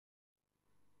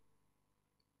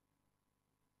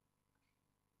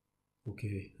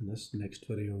Okay, in this next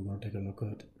video we're going to take a look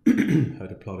at how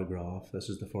to plot a graph. This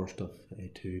is the first of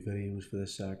two videos for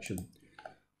this section.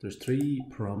 There's three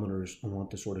parameters I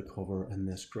want to sort of cover in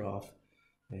this graph.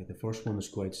 The first one is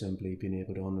quite simply being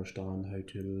able to understand how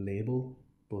to label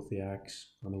both the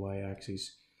x and the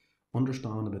y-axis,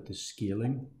 understand about the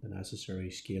scaling, the necessary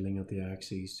scaling of the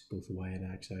axes, both the y and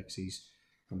x-axes,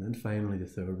 and then finally the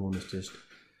third one is just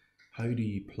how do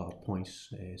you plot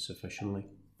points sufficiently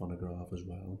on a graph as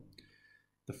well.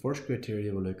 The first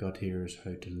criteria we'll look at here is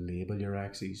how to label your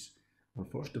axes. And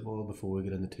first of all, before we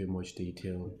get into too much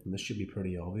detail, and this should be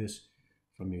pretty obvious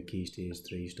from your Key Stage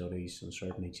 3 studies and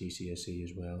certainly GCSE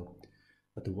as well,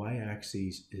 that the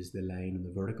y-axis is the line on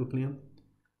the vertical plane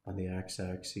and the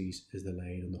x-axis is the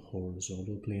line on the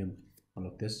horizontal plane. And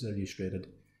look, this is illustrated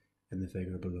in the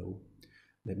figure below.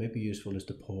 And it might be useful just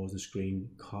to pause the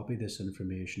screen, copy this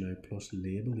information out, plus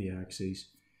label the axes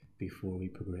before we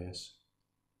progress.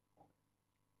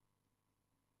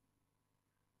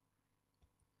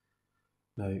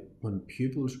 Now, when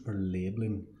pupils are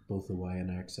labelling both the y and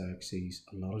x axes,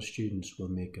 a lot of students will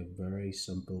make a very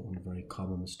simple and very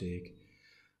common mistake,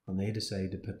 and they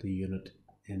decide to put the unit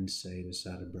inside a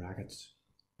set of brackets.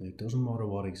 Now, it doesn't matter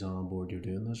what exam board you're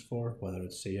doing this for, whether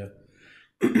it's SIA,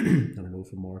 and I know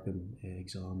for marking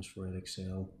exams for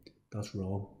Edexcel, that's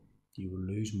wrong. You will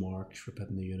lose marks for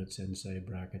putting the units inside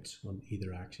brackets on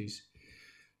either axis.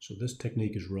 So this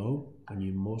technique is wrong, and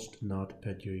you must not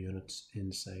put your units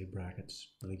inside brackets.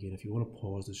 And again, if you want to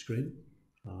pause the screen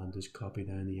and just copy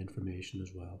down the information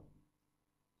as well.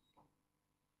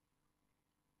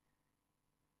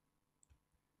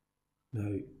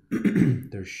 Now,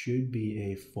 there should be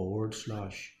a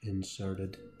 /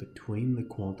 inserted between the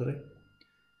quantity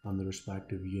and the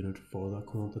respective unit for that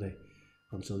quantity.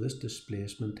 And so this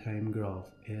displacement time graph,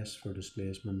 S for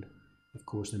displacement, of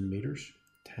course in meters,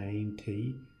 time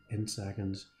t in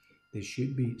seconds, they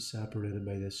should be separated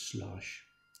by this slash,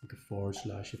 like a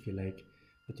 / if you like,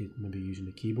 that you may be using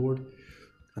the keyboard,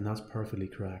 and that's perfectly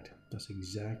correct. That's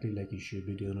exactly like you should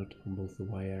be doing it on both the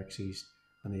y-axis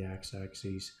and the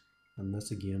x-axis, and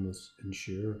this again will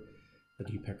ensure that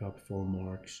you pick up full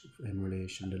marks in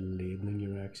relation to labeling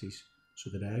your axes. So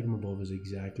the diagram above is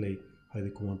exactly how the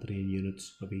quantity in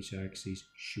units of each axis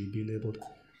should be labelled.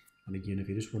 And again, if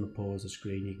you just want to pause the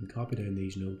screen, you can copy down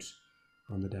these notes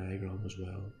on the diagram as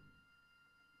well.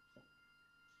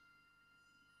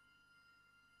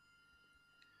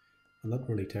 And that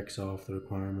really ticks off the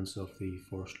requirements of the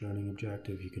first learning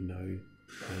objective. You can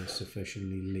now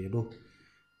sufficiently label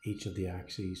each of the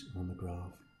axes on the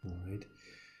graph. Alright.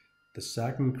 The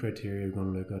second criteria we're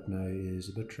going to look at now is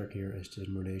a bit trickier, is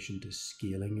in relation to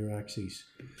scaling your axes.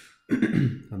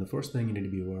 And the first thing you need to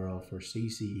be aware of for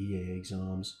CCEA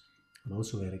exams, and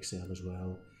also Edexcel as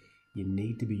well, you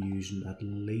need to be using at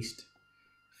least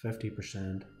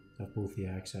 50% of both the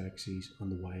x-axis and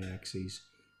the y-axis.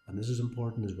 And this is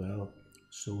important as well,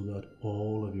 so that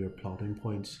all of your plotting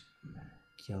points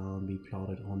can be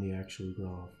plotted on the actual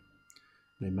graph.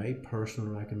 Now, my personal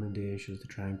recommendation is to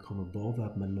try and come above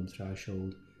that minimum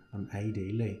threshold, and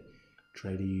ideally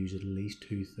try to use at least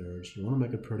 2/3. You want to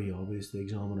make it pretty obvious to the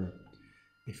examiner.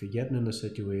 If you're getting in a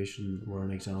situation where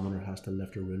an examiner has to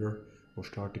lift a ruler or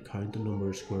start to count the number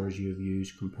of squares you've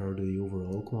used compared to the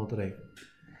overall quantity,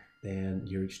 then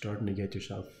you're starting to get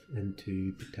yourself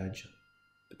into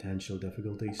potential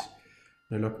difficulties.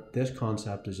 Now look, this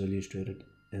concept is illustrated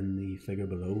in the figure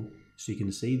below, so you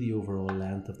can see the overall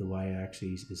length of the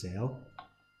y-axis is L,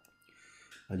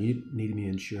 and you need to be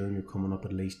ensuring you're coming up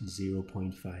at least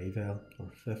 0.5 L,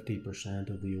 or 50%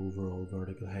 of the overall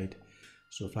vertical height.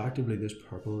 So effectively this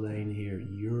purple line here,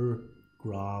 your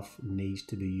graph needs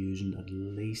to be using at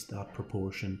least that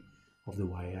proportion of the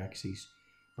y-axis.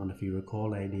 And if you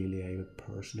recall, ideally I would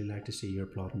personally like to see your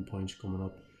plotting points coming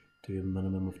up to a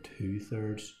minimum of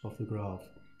 2/3 of the graph.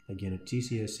 Again, at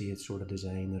GCSE it's sort of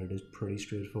designed that it is pretty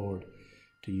straightforward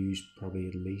to use probably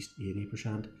at least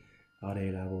 80%. At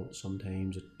A level,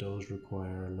 sometimes it does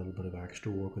require a little bit of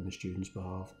extra work on the student's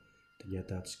behalf to get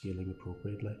that scaling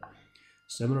appropriately.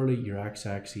 Similarly, your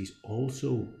x-axis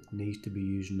also needs to be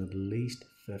using at least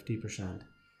 50%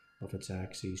 of its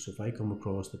axis. So if I come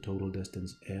across the total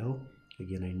distance L,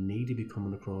 again I need to be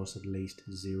coming across at least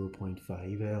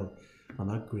 0.5 L. On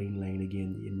that green line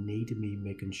again, you need to be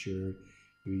making sure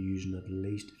you're using at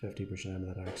least 50%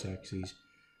 of that x-axis,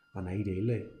 and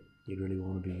ideally you'd really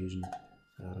want to be using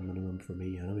at a minimum, for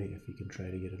me anyway, if you can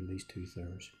try to get at least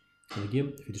 2/3. And again,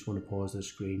 if you just want to pause the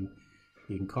screen,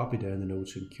 you can copy down the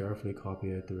notes and carefully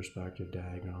copy out the respective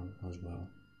diagram as well.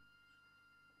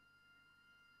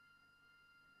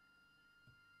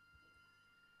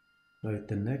 Now,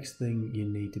 the next thing you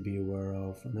need to be aware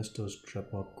of, and this does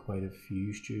trip up quite a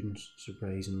few students,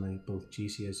 surprisingly, both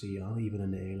GCSE and even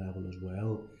in the A level as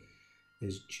well,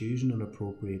 is choosing an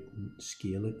appropriate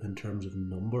scale in terms of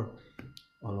number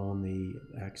along the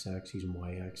x-axis and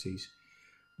y-axis.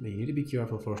 Now, you need to be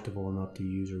careful, first of all, not to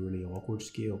use a really awkward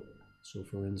scale. So,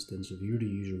 for instance, if you were to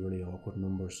use a really awkward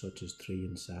number such as 3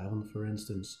 and 7, for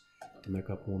instance, to make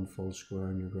up one full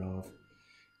square in your graph,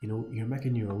 you're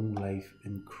making your own life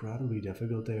incredibly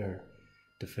difficult there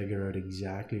to figure out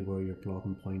exactly where your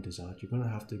plotting point is at. You're going to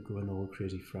have to go in all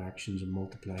crazy fractions and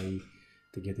multiply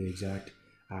to get the exact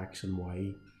x and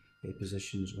y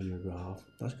positions on your graph.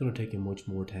 That's going to take you much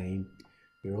more time.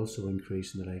 You're also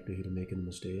increasing the likelihood of making a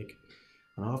mistake.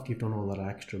 And after you've done all that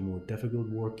extra, more difficult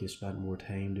work, you spent more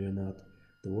time doing that,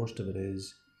 the worst of it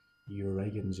is you're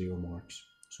right getting 0 marks.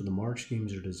 So the mark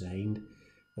schemes are designed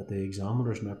that the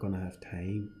examiner's not going to have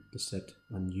time to sit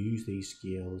and use these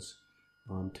scales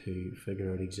and to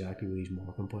figure out exactly where these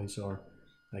marking points are.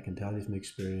 I can tell you from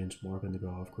experience, marking the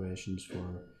graph questions for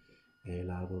A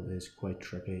level is quite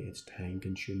tricky, it's time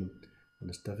consuming, and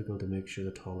it's difficult to make sure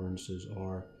the tolerances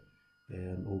are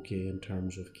okay in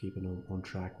terms of keeping on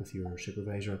track with your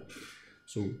supervisor.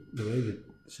 So the way the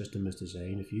system is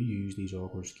designed, if you use these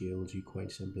awkward scales, you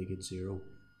quite simply get 0.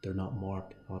 They're not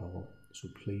marked at all. So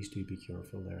please do be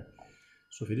careful there.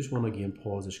 So if you just want to again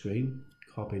pause the screen,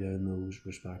 copy down those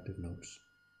respective notes.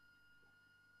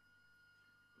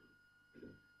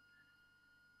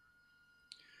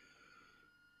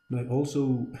 Now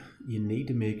also, you need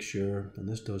to make sure, and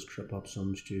this does trip up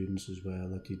some students as well,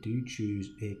 that you do choose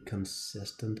a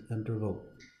consistent interval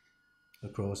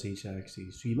across each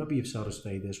axis. So you maybe you've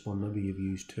satisfied this one, maybe you've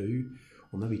used 2,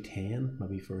 or maybe 10,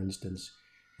 maybe for instance,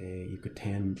 you've got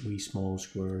 10 wee small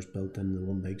squares built in the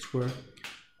one big square,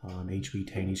 and each wee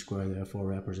tiny square therefore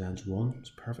represents 1.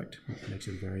 It's perfect, it makes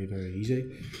it very, very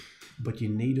easy. But you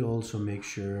need to also make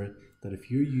sure that if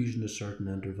you're using a certain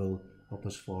interval up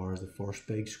as far as the first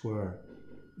big square,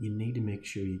 you need to make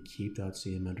sure you keep that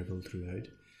same interval throughout.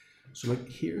 So like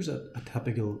here's a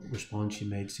typical response you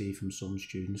might see from some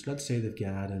students. Let's say they've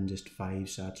got in just 5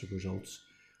 sets of results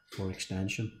for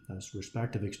extension. That's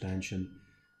respective extension,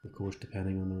 of course,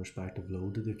 depending on the respective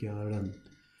load that they've gathered in.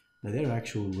 Now their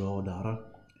actual raw data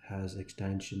has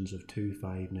extensions of 2,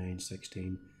 5, 9,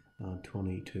 16 and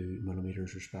 22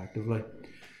 millimeters respectively.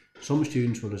 Some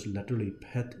students will just literally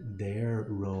put their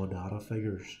raw data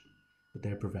figures that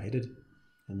they're provided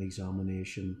in the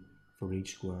examination for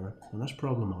each square, and that's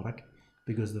problematic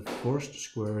because the first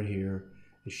square here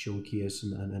is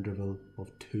showcasing an interval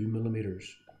of 2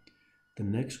 millimeters. The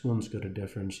next one's got a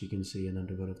difference, you can see an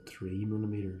interval of 3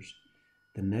 millimeters.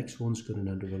 The next one's got an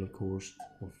interval, of course,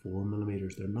 of 4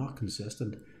 millimeters. They're not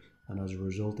consistent, and as a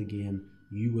result, again,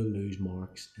 you will lose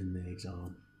marks in the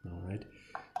exam. Alright,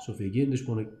 so if you again just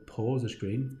want to pause the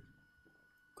screen,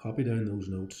 copy down those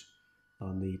notes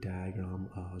on the diagram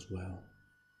as well.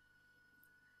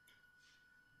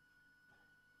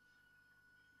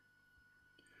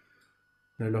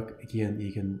 Now look, again,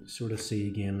 you can sort of see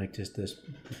again like just this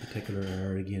particular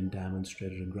error again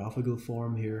demonstrated in graphical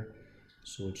form here.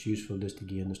 So it's useful just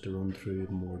again just to run through it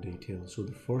in more detail. So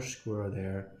the first square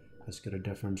there has got a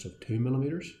difference of 2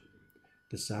 millimeters.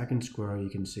 The second square you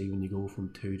can see when you go from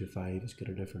 2 to 5 has got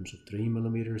a difference of 3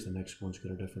 millimeters. The next one's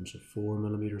got a difference of 4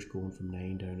 millimeters going from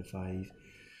 9 down to 5.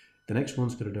 The next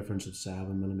one's got a difference of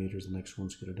 7 millimeters. The next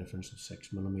one's got a difference of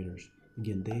 6 millimeters.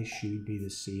 Again, they should be the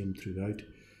same throughout.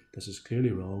 This is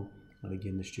clearly wrong, and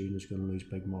again the student is going to lose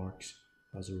big marks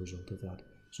as a result of that.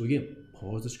 So again,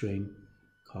 pause the screen,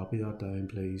 copy that down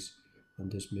please,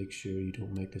 and just make sure you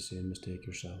don't make the same mistake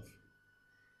yourself.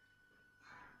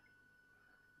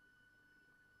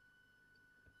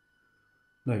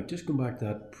 Now, just going back to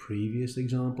that previous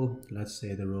example, let's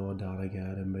say the raw data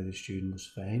gathered by the student was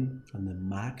fine, and the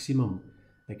maximum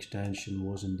extension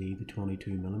was indeed the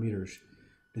 22 millimeters.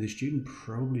 Now, the student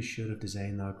probably should have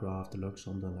designed that graph to look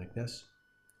something like this.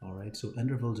 Alright, so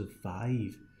intervals of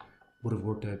 5 would have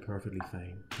worked out perfectly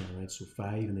fine. Alright, so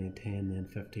 5 and then 10, then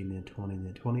 15, then 20, and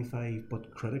then 25.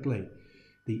 But critically,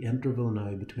 the interval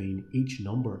now between each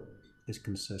number is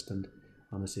consistent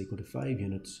and it's equal to 5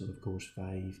 units, and of course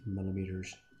 5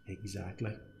 millimeters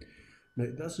exactly. Now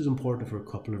this is important for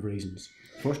a couple of reasons.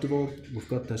 First of all, we've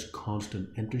got this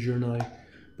constant integer now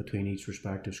between each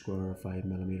respective square of 5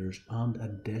 millimeters, and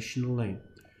additionally,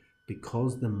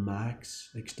 because the max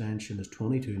extension is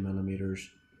 22 millimeters,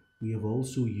 we have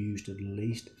also used at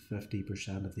least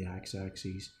 50% of the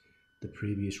x-axis, the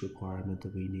previous requirement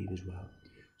that we need as well.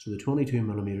 So the 22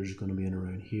 millimeters is going to be in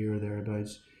around here or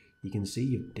thereabouts. You can see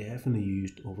you've definitely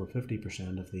used over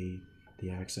 50% of the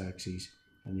x-axis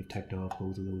and you've ticked off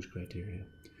both of those criteria.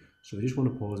 So I just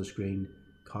want to pause the screen,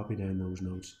 copy down those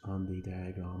notes and the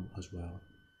diagram as well.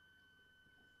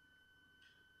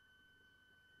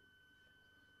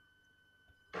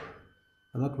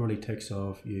 And that really ticks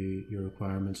off your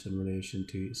requirements in relation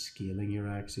to scaling your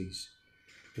axes.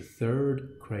 The third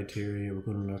criteria we're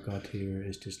going to look at here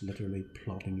is just literally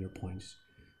plotting your points.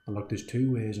 And look, there's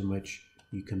two ways in which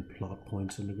you can plot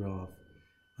points in the graph.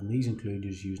 And these include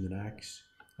just using an X.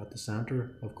 At the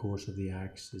center, of course, of the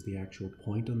X is the actual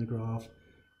point on the graph,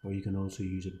 or you can also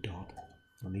use a dot.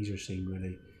 And these are seen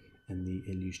really in the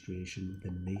illustration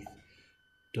beneath.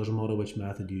 Doesn't matter which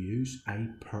method you use. I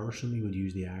personally would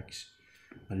use the X.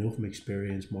 I know from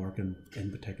experience marking,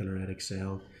 in particular at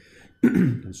Excel,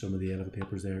 and some of the A-level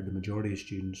papers there, the majority of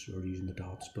students are using the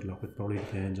dots. But look, it probably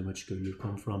depends on which school you've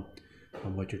come from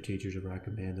and what your teachers have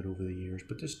recommended over the years.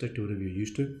 But just stick to whatever you're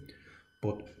used to.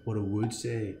 But what I would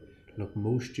say, look,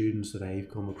 most students that I've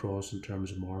come across in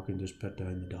terms of marking just put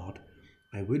down the dot.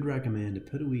 I would recommend to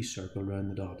put a wee circle around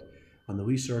the dot. And the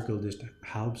wee circle just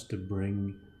helps to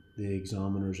bring the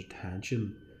examiner's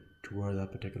attention to where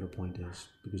that particular point is,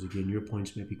 because again, your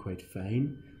points may be quite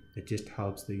fine. It just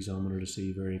helps the examiner to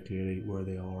see very clearly where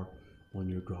they are on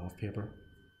your graph paper.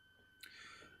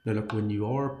 Now look, when you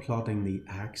are plotting the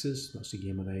axis, that's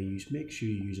again what I use, make sure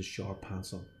you use a sharp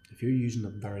pencil. If you're using a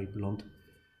very blunt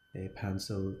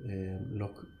pencil,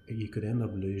 look, you could end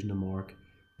up losing a mark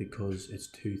because it's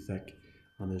too thick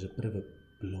and there's a bit of a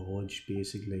blotch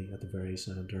basically at the very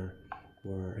center,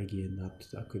 where again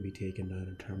that could be taken down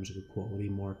in terms of a quality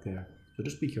mark there. So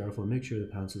just be careful, make sure the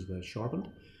pencil is well sharpened.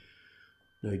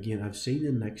 Now again, I've seen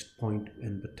the next point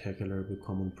in particular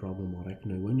becoming problematic.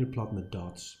 Now when you're plotting the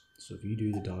dots, so if you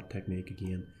do the dot technique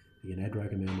again, I'd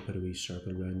recommend to put a wee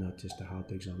circle around that just to help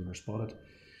the examiner spot it.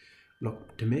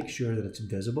 Look, to make sure that it's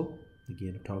visible,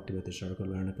 again I've talked about the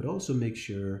circle around it, but also make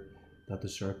sure that the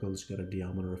circle's got a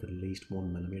diameter of at least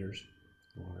 1 millimeters.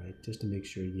 Alright, just to make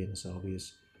sure again it's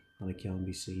obvious and it can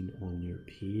be seen on your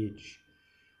page.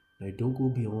 Now don't go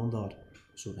beyond that,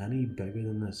 so any bigger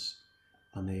than this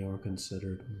and they are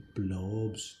considered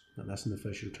blobs, and that's an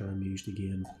official term used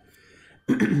again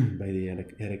by the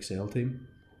Edexcel team,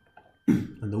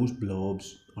 and those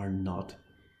blobs are not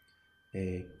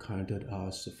counted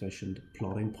as sufficient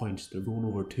plotting points. They're going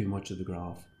over too much of the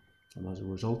graph, and as a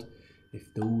result,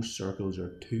 if those circles are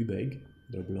too big,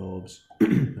 they're blobs,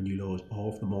 and you lose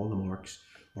off them, all the marks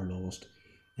are lost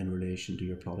in relation to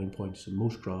your plotting points. And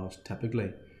most graphs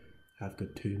typically have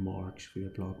got 2 marks for your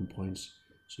plotting points,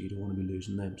 so you don't want to be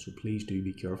losing them. So please do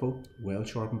be careful. Well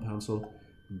sharpened pencil,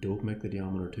 don't make the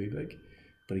diameter too big,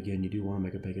 but again you do want to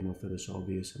make it big enough that it's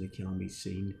obvious and it can be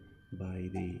seen by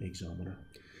the examiner.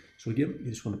 So again, you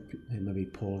just want to maybe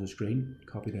pause the screen,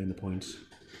 copy down the points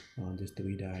and just the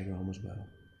wee diagram as well.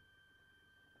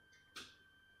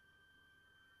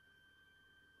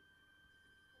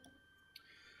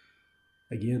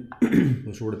 Again,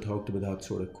 we sort of talked about that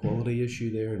sort of quality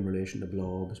issue there in relation to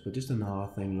blobs, but just another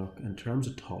thing, look, in terms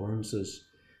of tolerances,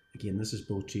 again, this is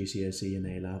both GCSE and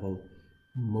A-level.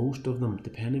 Most of them,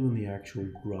 depending on the actual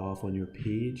graph on your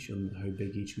page and how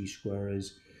big each wee square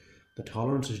is, the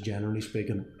tolerances generally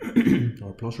speaking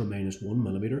are plus or minus 1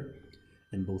 millimeter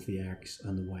in both the X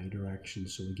and the Y direction.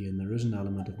 So again, there is an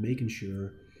element of making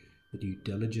sure that you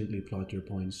diligently plot your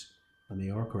points and they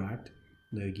are correct.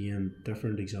 Now again,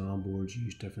 different exam boards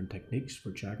use different techniques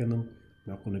for checking them.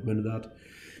 I'm not going to go into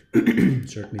that.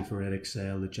 Certainly for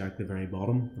Edexcel, they check the very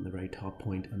bottom and the very top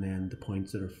point, and then the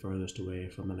points that are furthest away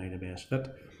from the line of best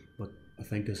fit. But I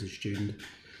think as a student,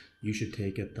 you should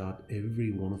take it that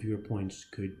every one of your points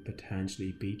could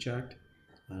potentially be checked.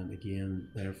 And again,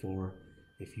 therefore,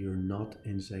 if you're not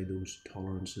inside those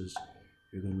tolerances,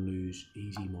 you're going to lose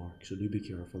easy marks. So do be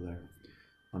careful there.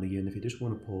 And again, if you just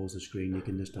want to pause the screen, you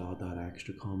can just add that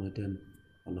extra comment in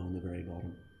along the very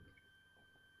bottom.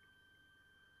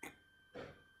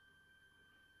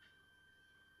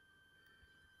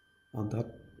 And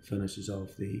that finishes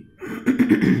off the,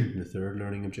 the third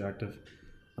learning objective.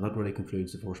 And that really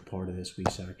concludes the first part of this wee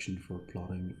section for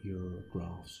plotting your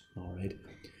graphs. Alright,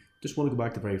 just want to go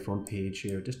back to the very front page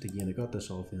here. Just again, I got this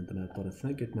off the internet, but I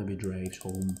think it maybe drives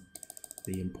home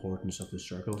the importance of the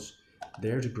circles.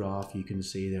 There's a graph you can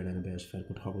see there in best fit.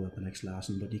 We'll talk about that the next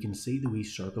lesson, but you can see the wee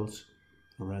circles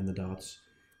around the dots.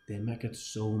 They make it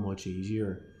so much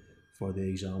easier for the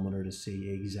examiner to see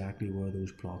exactly where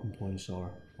those plotting points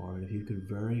are. Or if you could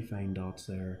very fine dots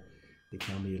there, they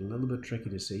can be a little bit tricky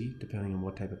to see depending on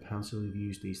what type of pencil you've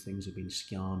used. These things have been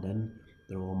scanned in.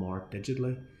 They're all marked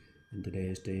digitally in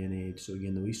today's day and age. So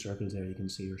again, the wee circles there you can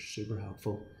see are super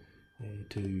helpful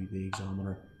to the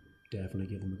examiner. Definitely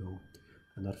give them a go.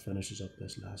 And that finishes up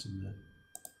this lesson then.